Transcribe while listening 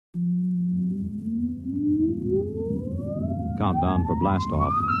countdown for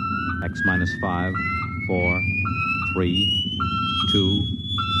blastoff. X minus 5, 4, 3, 2,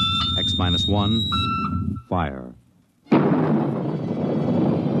 X minus 1, fire.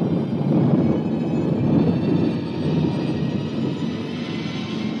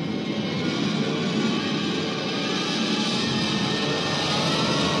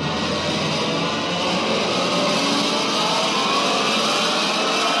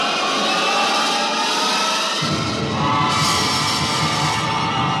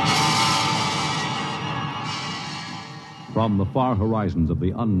 From the far horizons of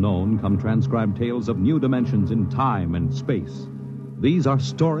the unknown come transcribed tales of new dimensions in time and space. These are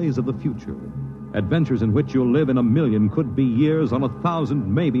stories of the future, adventures in which you'll live in 1,000,000 could-be years on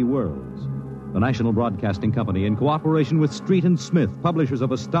 1,000 maybe worlds. The National Broadcasting Company, in cooperation with Street and Smith, publishers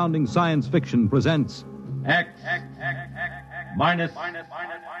of astounding science fiction, presents X minus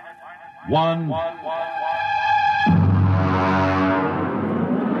 1.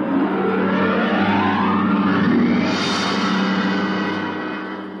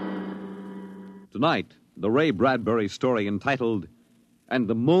 Tonight, the Ray Bradbury story entitled, And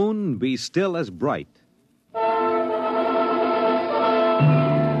the Moon Be Still as Bright.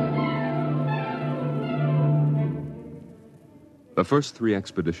 The first 3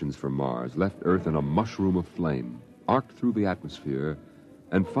 expeditions from Mars left Earth in a mushroom of flame, arced through the atmosphere,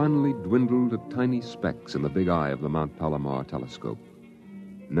 and finally dwindled to tiny specks in the big eye of the Mount Palomar telescope,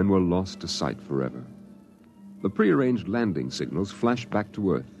 and then were lost to sight forever. The prearranged landing signals flashed back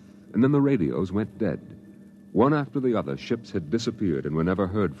to Earth, and then the radios went dead. One after the other, ships had disappeared and were never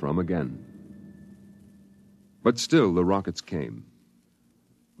heard from again. But still, the rockets came.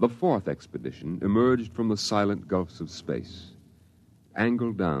 The 4th expedition emerged from the silent gulfs of space,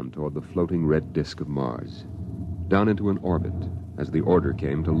 angled down toward the floating red disk of Mars, down into an orbit as the order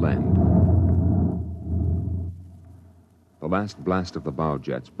came to land. The last blast of the bow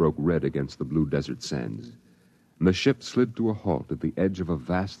jets broke red against the blue desert sands, and the ship slid to a halt at the edge of a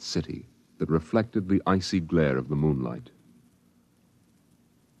vast city that reflected the icy glare of the moonlight.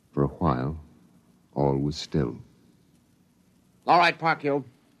 For a while, all was still. All right, Parkhill.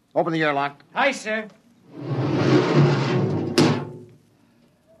 Open the airlock. Aye, sir.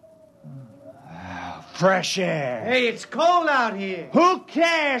 Fresh air. Hey, it's cold out here. Who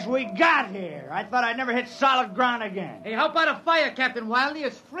cares? We got here. I thought I'd never hit solid ground again. Hey, how about a fire, Captain Wiley?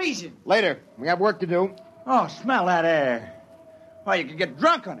 It's freezing. Later. We have work to do. Oh, smell that air. Well, you could get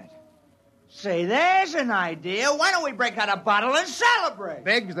drunk on it. Say, there's an idea. Why don't we break out a bottle and celebrate?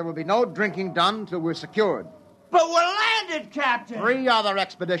 Biggs, there will be no drinking done until we're secured. But we're landed, Captain. 3 other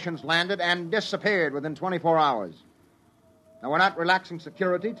expeditions landed and disappeared within 24 hours. Now, we're not relaxing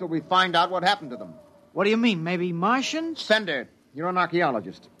security till we find out what happened to them. What do you mean, maybe Martians? Fender, you're an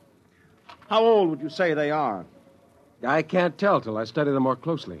archaeologist. How old would you say they are? I can't tell till I study them more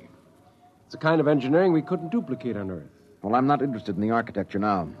closely. It's a kind of engineering we couldn't duplicate on Earth. Well, I'm not interested in the architecture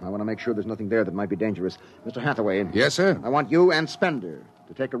now. I want to make sure there's nothing there that might be dangerous. Mr. Hathaway. Yes, sir? I want you and Spender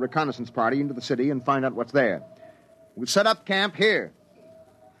to take a reconnaissance party into the city and find out what's there. We'll set up camp here.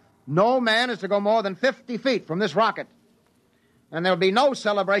 No man is to go more than 50 feet from this rocket. And there'll be no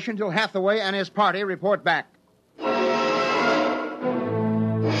celebration till Hathaway and his party report back.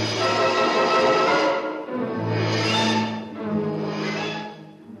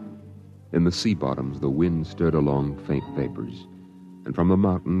 In the sea bottoms, the wind stirred along faint vapors, and from the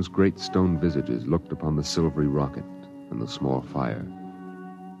mountains, great stone visages looked upon the silvery rocket and the small fire.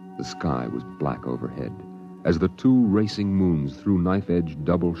 The sky was black overhead, as the 2 racing moons threw knife-edged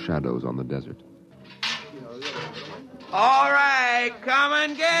double shadows on the desert. All right, come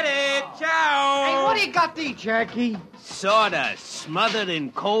and get it. Ciao. Hey, what do you got to eat, Jackie? Sorta smothered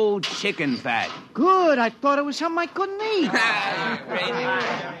in cold chicken fat. Good. I thought it was something I couldn't eat.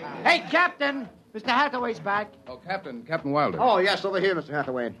 Hey, Captain. Mr. Hathaway's back. Oh, Captain Wilder. Oh, yes, over here, Mr.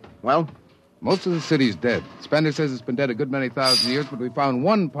 Hathaway. Well? Most of the city's dead. Spender says it's been dead a good many thousand years, but we found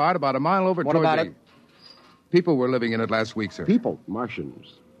one part about a mile over What toward about the... it? People were living in it last week, sir. People?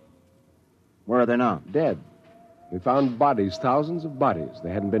 Martians. Where are they now? Dead. We found bodies, thousands of bodies.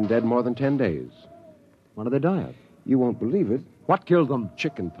 They hadn't been dead more than 10 days. What did they die of? You won't believe it. What killed them?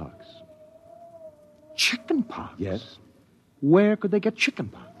 Chickenpox. Chickenpox? Yes. Where could they get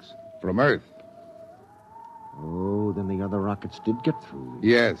chickenpox? From Earth. Oh, then the other rockets did get through.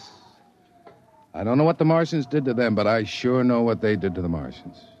 Yes. I don't know what the Martians did to them, but I sure know what they did to the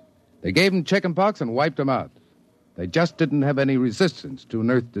Martians. They gave them chickenpox and wiped them out. They just didn't have any resistance to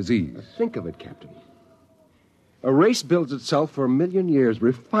an Earth disease. Think of it, Captain. A race builds itself for 1,000,000 years,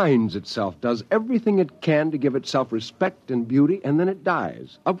 refines itself, does everything it can to give itself respect and beauty, and then it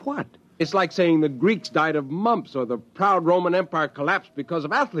dies. Of what? It's like saying the Greeks died of mumps or the proud Roman Empire collapsed because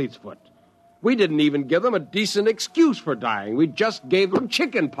of athlete's foot. We didn't even give them a decent excuse for dying. We just gave them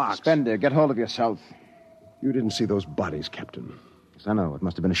chicken pox. Spender, get hold of yourself. You didn't see those bodies, Captain. Yes, I know. It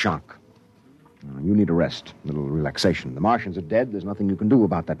must have been a shock. You need a rest, a little relaxation. The Martians are dead. There's nothing you can do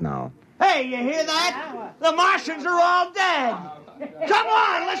about that now. Hey, you hear that? The Martians are all dead. Come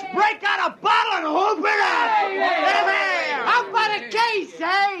on, let's break out a bottle and hoop it up. How about a case,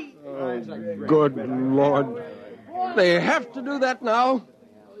 eh? Oh, good Lord. They have to do that now?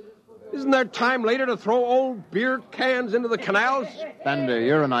 Isn't there time later to throw old beer cans into the canals? Spender,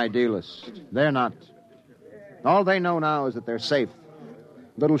 you're an idealist. They're not. All they know now is that they're safe.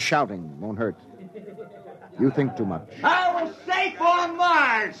 Little shouting won't hurt. You think too much. I was safe on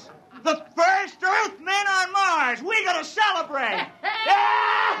Mars. The first Earthmen on Mars. We gotta celebrate.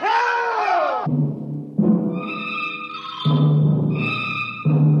 Yahoo!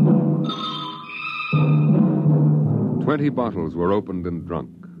 20 bottles were opened and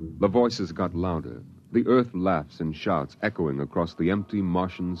drunk. The voices got louder. The earth laughs and shouts echoing across the empty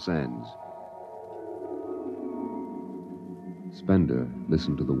Martian sands. Spender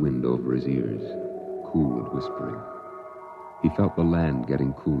listened to the wind over his ears, cool and whispering. He felt the land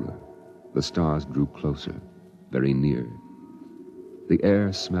getting cooler. The stars drew closer, very near. The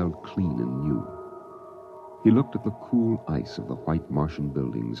air smelled clean and new. He looked at the cool ice of the white Martian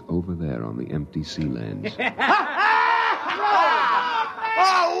buildings over there on the empty sea lands.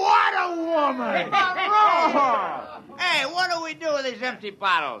 Oh, what a woman! Oh. Hey, what do we do with these empty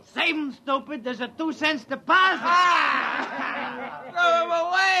bottles? Save 'em, stupid. There's a 2-cent deposit. Throw them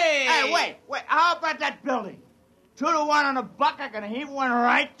away! Hey, wait. How about that building? 2 to 1 on a buck. I can heave one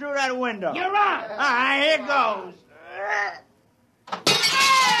right through that window. You're on. All right, here goes.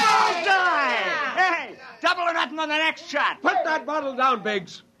 Bullseye! Hey, double or nothing on the next shot. Put that bottle down,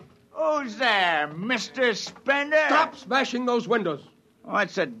 Biggs. Who's there, Mr. Spender? Stop smashing those windows.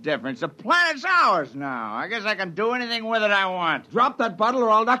 What's the difference? The planet's ours now. I guess I can do anything with it I want. Drop that bottle or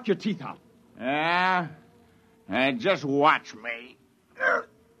I'll knock your teeth out. Yeah? Hey, just watch me.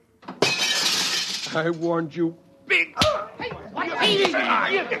 I warned you, Big. Hey, come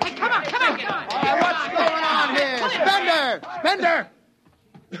on. What's going on here? Spender!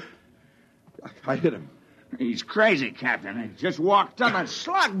 I hit him. He's crazy, Captain. He just walked up and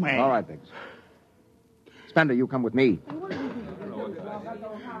slugged me. All right, Biggs. Spender, you come with me.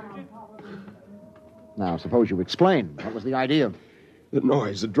 Now, suppose you explain. What was the idea? The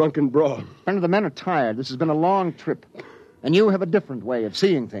noise, the drunken brawl. Spender, the men are tired. This has been a long trip. And you have a different way of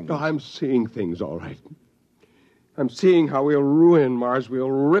seeing things. Oh, I'm seeing things all right. I'm seeing how we'll ruin Mars. We'll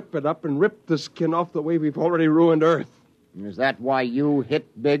rip it up and rip the skin off the way we've already ruined Earth. Is that why you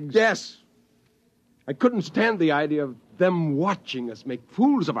hit Biggs? Yes. I couldn't stand the idea of them watching us make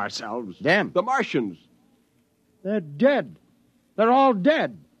fools of ourselves. Them? The Martians. They're dead. They're all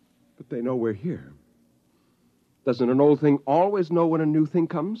dead. But they know we're here. Doesn't an old thing always know when a new thing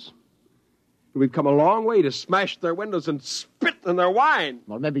comes? We've come a long way to smash their windows and spit in their wine.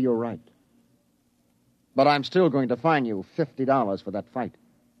 Well, maybe you're right. But I'm still going to fine you $50 for that fight.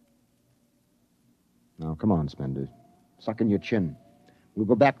 Now, come on, Spender. Suck in your chin. We'll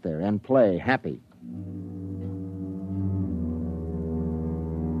go back there and play happy.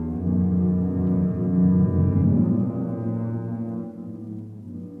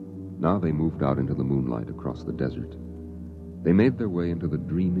 Now they moved out into the moonlight across the desert. They made their way into the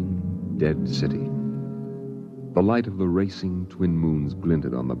dreaming, dead city. The light of the racing twin moons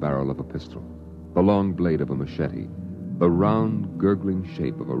glinted on the barrel of a pistol, the long blade of a machete, the round, gurgling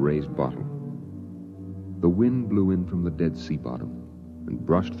shape of a raised bottle. The wind blew in from the dead sea bottom and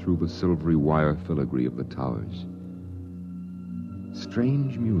brushed through the silvery wire filigree of the towers.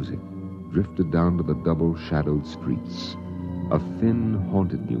 Strange music drifted down to the double-shadowed streets, a thin,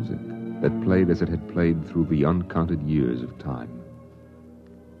 haunted music that played as it had played through the uncounted years of time.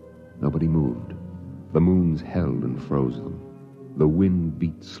 Nobody moved. The moons held and froze them. The wind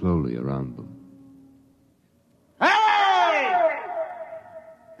beat slowly around them. Hey!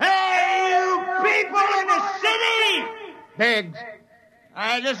 Hey, you people in the city! Biggs!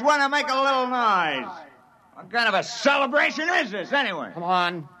 I just want to make a little noise. What kind of a celebration is this, anyway? Come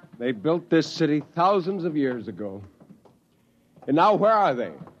on. They built this city thousands of years ago. And now where are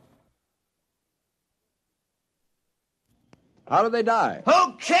they? How did they die?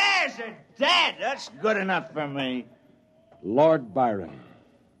 Who cares? They're dead. That's good enough for me. Lord Byron.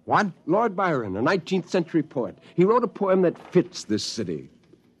 What? Lord Byron, a 19th century poet. He wrote a poem that fits this city.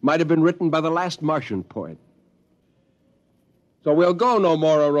 Might have been written by the last Martian poet. So we'll go no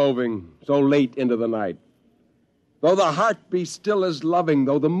more a-roving so late into the night. Though the heart be still as loving,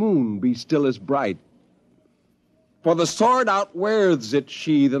 though the moon be still as bright. For the sword outwears its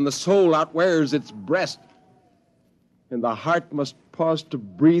sheath, and the soul outwears its breast. And the heart must pause to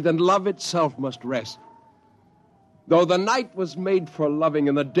breathe, and love itself must rest. Though the night was made for loving,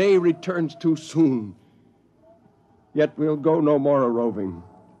 and the day returns too soon, yet we'll go no more a-roving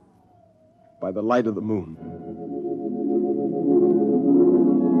by the light of the moon.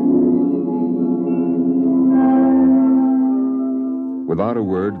 Without a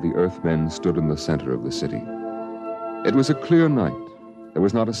word, the Earthmen stood in the center of the city. It was a clear night. There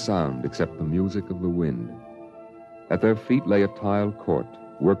was not a sound except the music of the wind. At their feet lay a tile court,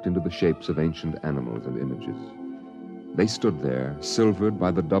 worked into the shapes of ancient animals and images. They stood there, silvered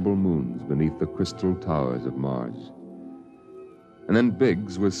by the double moons beneath the crystal towers of Mars. And then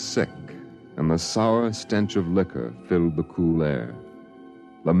Biggs was sick, and the sour stench of liquor filled the cool air.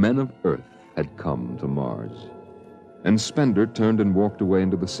 The men of Earth had come to Mars. And Spender turned and walked away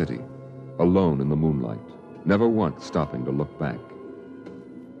into the city, alone in the moonlight, never once stopping to look back.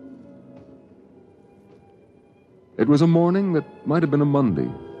 It was a morning that might have been a Monday,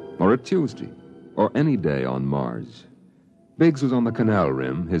 or a Tuesday, or any day on Mars. Biggs was on the canal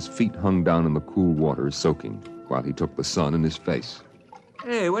rim, his feet hung down in the cool water, soaking, while he took the sun in his face.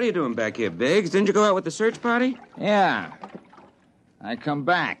 Hey, what are you doing back here, Biggs? Didn't you go out with the search party? Yeah. I come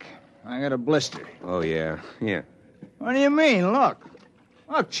back. I got a blister. Oh, yeah. What do you mean? Look.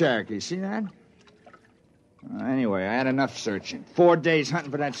 Look, Cherokee, see that? Anyway, I had enough searching. 4 days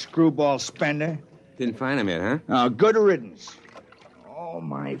hunting for that screwball Spender. Didn't find him yet, huh? Oh, good riddance. Oh,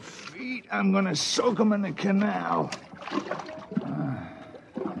 my feet. I'm going to soak them in the canal.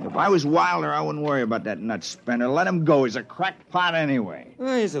 If I was Wilder, I wouldn't worry about that nut Spender. Let him go. He's a cracked pot anyway.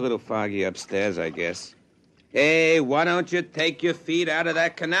 Well, he's a little foggy upstairs, I guess. Hey, why don't you take your feet out of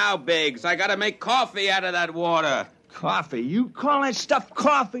that canal, Biggs? I gotta make coffee out of that water. Coffee? You call that stuff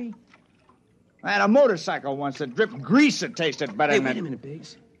coffee? I had a motorcycle once that dripped grease that tasted better than Hey, that. wait a minute,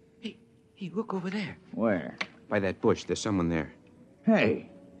 Biggs. Hey, look over there. Where? By that bush, there's someone there. Hey.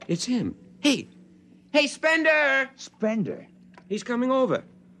 It's him. Hey, Spender! Spender? He's coming over.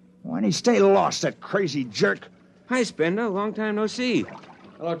 Why'd he stay lost, that crazy jerk? Hi, Spender. Long time no see.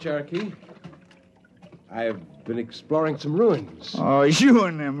 Hello, Cherokee. I've been exploring some ruins. Oh, you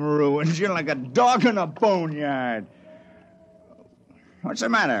and them ruins. You're like a dog in a boneyard. What's the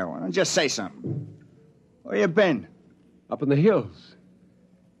matter? Why don't you just say something? Where you been? Up in the hills.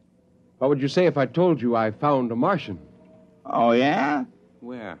 What would you say if I told you I found a Martian? Oh, yeah?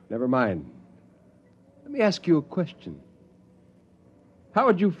 Where? Never mind. Let me ask you a question. How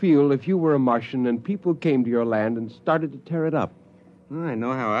would you feel if you were a Martian and people came to your land and started to tear it up? Well, I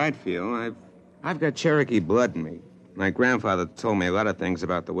know how I'd feel. I've got Cherokee blood in me. My grandfather told me a lot of things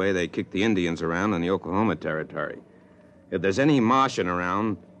about the way they kicked the Indians around in the Oklahoma Territory. If there's any Martian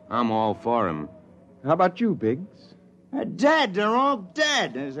around, I'm all for him. How about you, Biggs? They're dead. They're all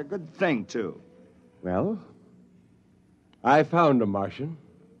dead. It's a good thing, too. Well, I found a Martian.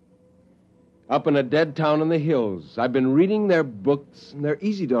 Up in a dead town in the hills. I've been reading their books, and they're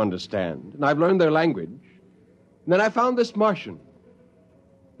easy to understand. And I've learned their language. And then I found this Martian.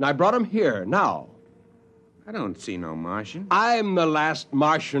 And I brought him here, now. I don't see no Martian. I'm the last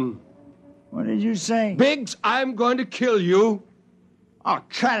Martian. What did you say? Biggs, I'm going to kill you. Oh,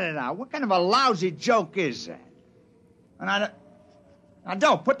 cut it out. What kind of a lousy joke is that? And now,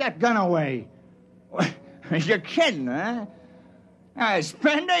 don't put that gun away. You're kidding, huh?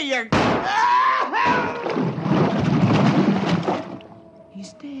 Spender, you're...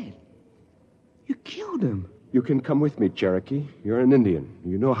 He's dead. You killed him. You can come with me, Cherokee. You're an Indian.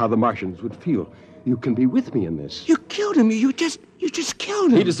 You know how the Martians would feel. You can be with me in this. You killed him. You just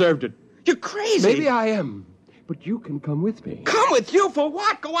killed him. He deserved it. You're crazy. Maybe I am. But you can come with me. Come with you for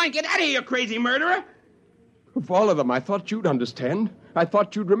what? Go on, get out of here, you crazy murderer. Of all of them, I thought you'd understand. I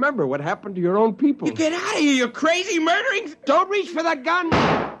thought you'd remember what happened to your own people. You get out of here, you crazy murdering... Don't reach for that gun!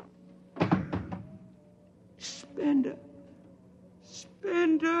 Spender.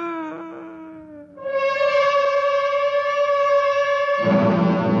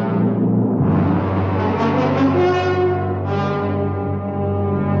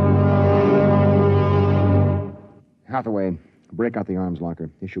 Hathaway, break out the arms locker.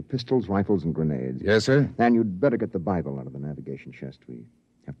 Issue pistols, rifles, and grenades. Yes, sir? And you'd better get the Bible out of the navigation chest. We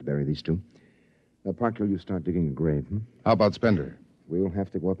have to bury these two. Parkhill, you start digging a grave, How about Spender? We'll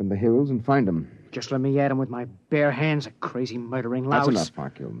have to go up in the hills and find him. Just let me at him with my bare hands, a crazy murdering louse. That's enough,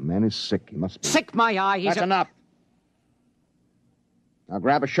 Parkhill. The man is sick. He must be... Sick my eye. He's That's enough. Now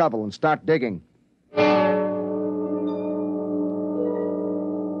grab a shovel and start digging.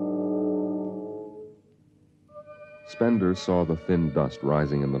 Spender saw the thin dust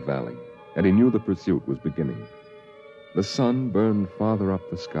rising in the valley, and he knew the pursuit was beginning. The sun burned farther up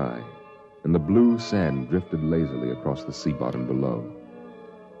the sky, and the blue sand drifted lazily across the sea bottom below.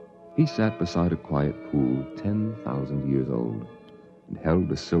 He sat beside a quiet pool 10,000 years old and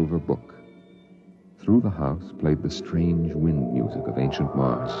held a silver book. Through the house played the strange wind music of ancient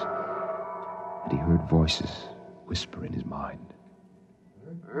Mars, and he heard voices whisper in his mind.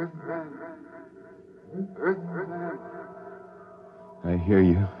 I hear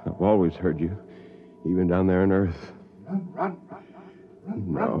you. I've always heard you, even down there on Earth. Run.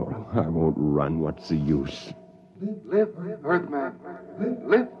 No, I won't run. What's the use? Live, Earthman.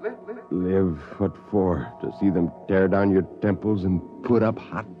 Live. Live? What for? To see them tear down your temples and put up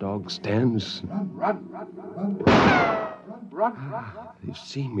hot dog stands? Run. They've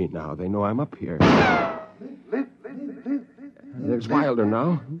seen me now. They know I'm up here. Live. There's Wilder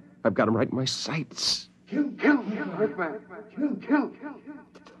now. I've got him right in my sights. Kill, Earthman. Kill.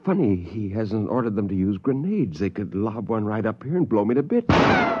 Funny, he hasn't ordered them to use grenades. They could lob one right up here and blow me to bits.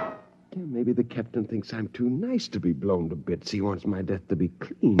 Yeah, maybe the captain thinks I'm too nice to be blown to bits. He wants my death to be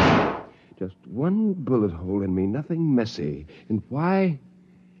clean. Just one bullet hole in me, nothing messy. And why?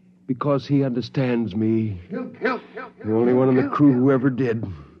 Because he understands me. Kill. The only one in the crew who ever did.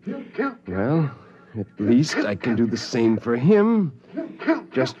 Kill. Well, at least I can do the same for him.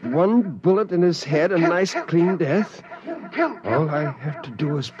 Just one bullet in his head, a nice clean death. All I have to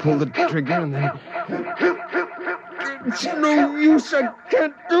do is pull the trigger and then... It's no use. I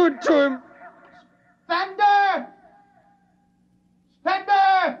can't do it to him. Spender!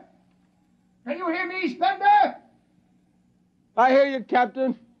 Can you hear me, Spender? I hear you,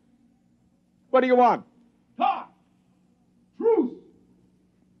 Captain. What do you want? Talk! Truce!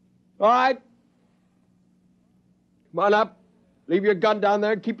 All right. Come on up. Leave your gun down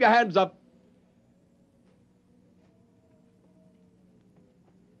there and keep your hands up.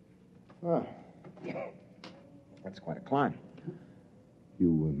 Oh. That's quite a climb.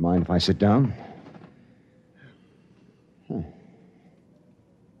 You mind if I sit down?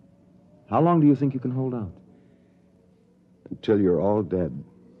 How long do you think you can hold out? Until you're all dead.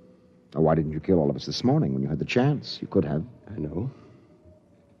 Or why didn't you kill all of us this morning when you had the chance? You could have. I know.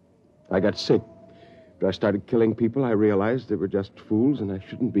 I got sick. After I started killing people, I realized they were just fools and I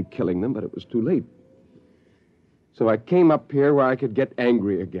shouldn't be killing them, but it was too late. So I came up here where I could get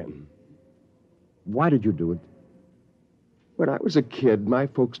angry again. Why did you do it? When I was a kid, my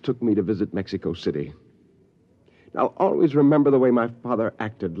folks took me to visit Mexico City. I'll always remember the way my father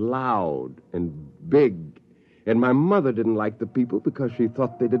acted, loud and big. And my mother didn't like the people because she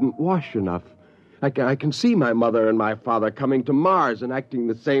thought they didn't wash enough. I can see my mother and my father coming to Mars and acting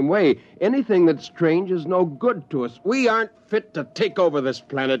the same way. Anything that's strange is no good to us. We aren't fit to take over this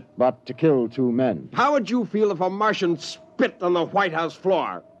planet. But to kill two men. How would you feel if a Martian spit on the White House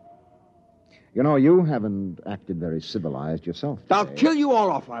floor? You know, you haven't acted very civilized yourself today. I'll kill you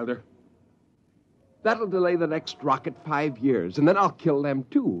all off, Wilder. That'll delay the next rocket 5 years, and then I'll kill them,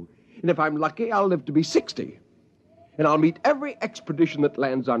 too. And if I'm lucky, I'll live to be 60. And I'll meet every expedition that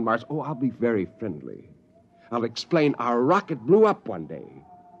lands on Mars. Oh, I'll be very friendly. I'll explain our rocket blew up one day.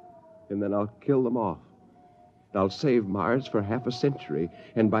 And then I'll kill them off. I'll save Mars for half a century.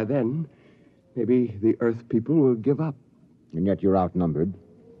 And by then, maybe the Earth people will give up. And yet you're outnumbered.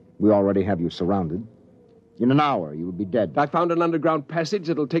 We already have you surrounded. In an hour, you will be dead. I found an underground passage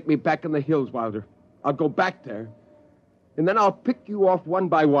that'll take me back in the hills, Wilder. I'll go back there. And then I'll pick you off one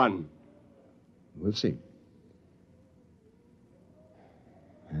by one. We'll see.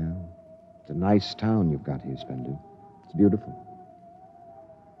 Well, it's a nice town you've got here, Spender. It's beautiful.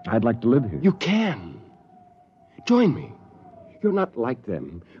 I'd like to live here. You can. Join me. You're not like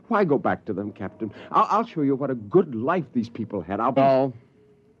them. Why go back to them, Captain? I'll show you what a good life these people had.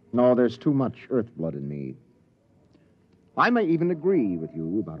 No, there's too much earth blood in me. I may even agree with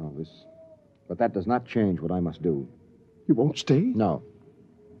you about all this, but that does not change what I must do. You won't stay? No.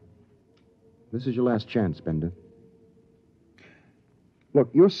 This is your last chance, Spender. Look,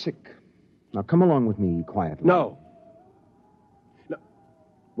 you're sick. Now come along with me quietly. No.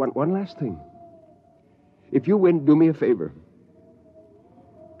 One last thing. If you win, do me a favor.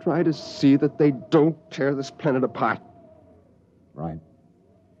 Try to see that they don't tear this planet apart. Right.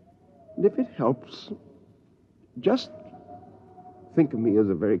 And if it helps, just think of me as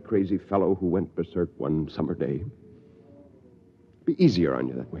a very crazy fellow who went berserk one summer day. Be easier on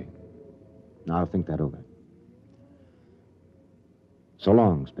you that way. Now, I'll think that over. So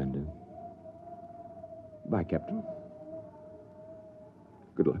long, Spender. Bye, Captain.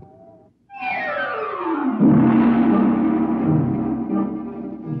 Good luck.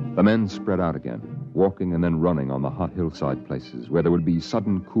 The men spread out again. walking and then running on the hot hillside places where there would be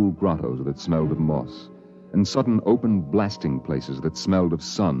sudden cool grottos that smelled of moss, and sudden open blasting places that smelled of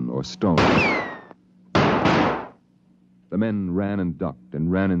sun or stone. The men ran and ducked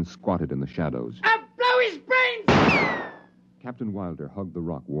and ran and squatted in the shadows. I'll blow his brains! Captain Wilder hugged the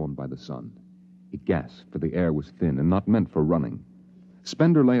rock warmed by the sun. He gasped, for the air was thin and not meant for running.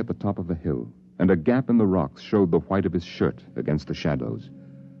 Spender lay at the top of the hill, and a gap in the rocks showed the white of his shirt against the shadows.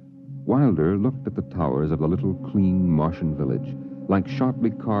 Wilder looked at the towers of the little, clean Martian village, like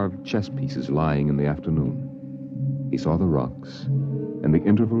sharply carved chess pieces lying in the afternoon. He saw the rocks, and the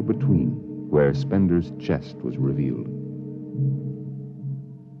interval between, where Spender's chest was revealed.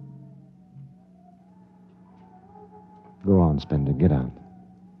 Go on, Spender. Get out.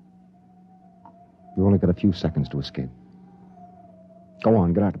 You've only got a few seconds to escape. Go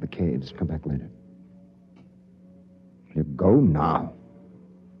on, get out of the caves. Come back later. You go now.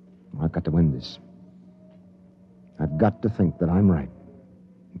 I've got to win this. I've got to think that I'm right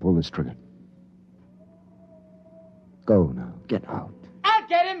and pull this trigger. Go now. Get out. I'll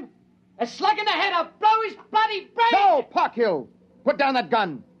get him! A slug in the head, I'll blow his bloody brains! No, Parkhill! Put down that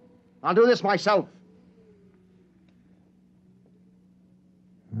gun. I'll do this myself.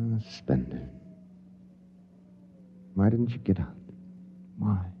 Spender. Why didn't you get out?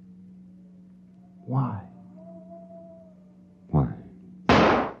 Why? Why? Why?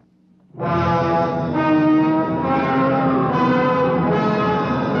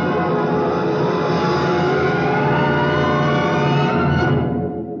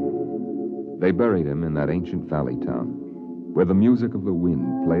 They buried him in that ancient valley town, where the music of the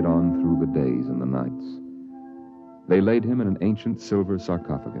wind played on through the days and the nights. They laid him in an ancient silver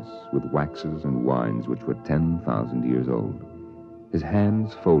sarcophagus with waxes and wines which were 10,000 years old, his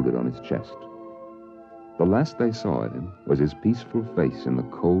hands folded on his chest. The last they saw of him was his peaceful face in the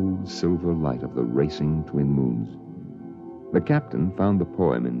cold silver light of the racing twin moons. The captain found the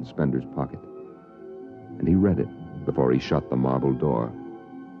poem in Spender's pocket, and he read it before he shut the marble door.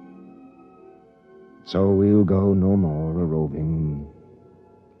 So we'll go no more a-roving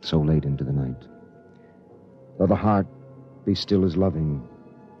so late into the night. Though the heart be still as loving,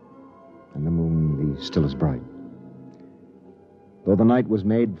 and the moon be still as bright. Though the night was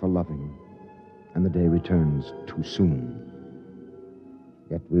made for loving, and the day returns too soon,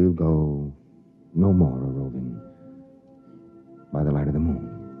 yet we'll go no more a-roving by the light of the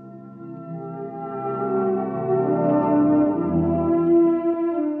moon.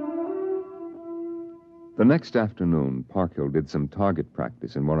 The next afternoon, Parkhill did some target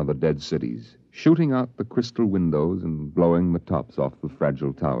practice in one of the dead cities, shooting out the crystal windows and blowing the tops off the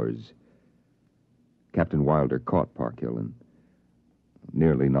fragile towers. Captain Wilder caught Parkhill and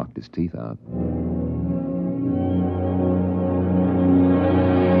nearly knocked his teeth out.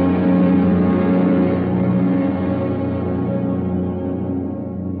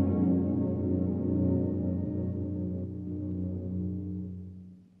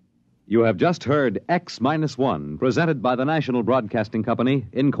 You have just heard X-1, presented by the National Broadcasting Company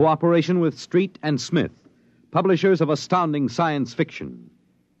in cooperation with Street and Smith, publishers of astounding science fiction.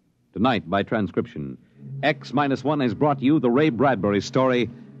 Tonight, by transcription, X-1 has brought you the Ray Bradbury story,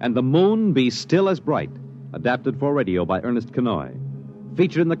 And the Moon Be Still as Bright, adapted for radio by Ernest Kenoy.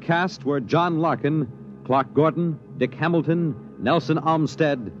 Featured in the cast were John Larkin, Clark Gordon, Dick Hamilton, Nelson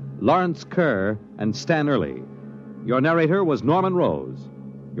Olmsted, Lawrence Kerr, and Stan Early. Your narrator was Norman Rose.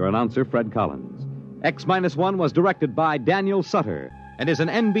 Your announcer, Fred Collins. X-1 was directed by Daniel Sutter and is an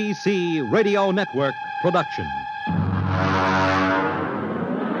NBC Radio Network production.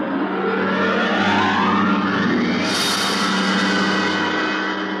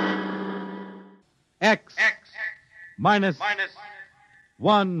 X-1.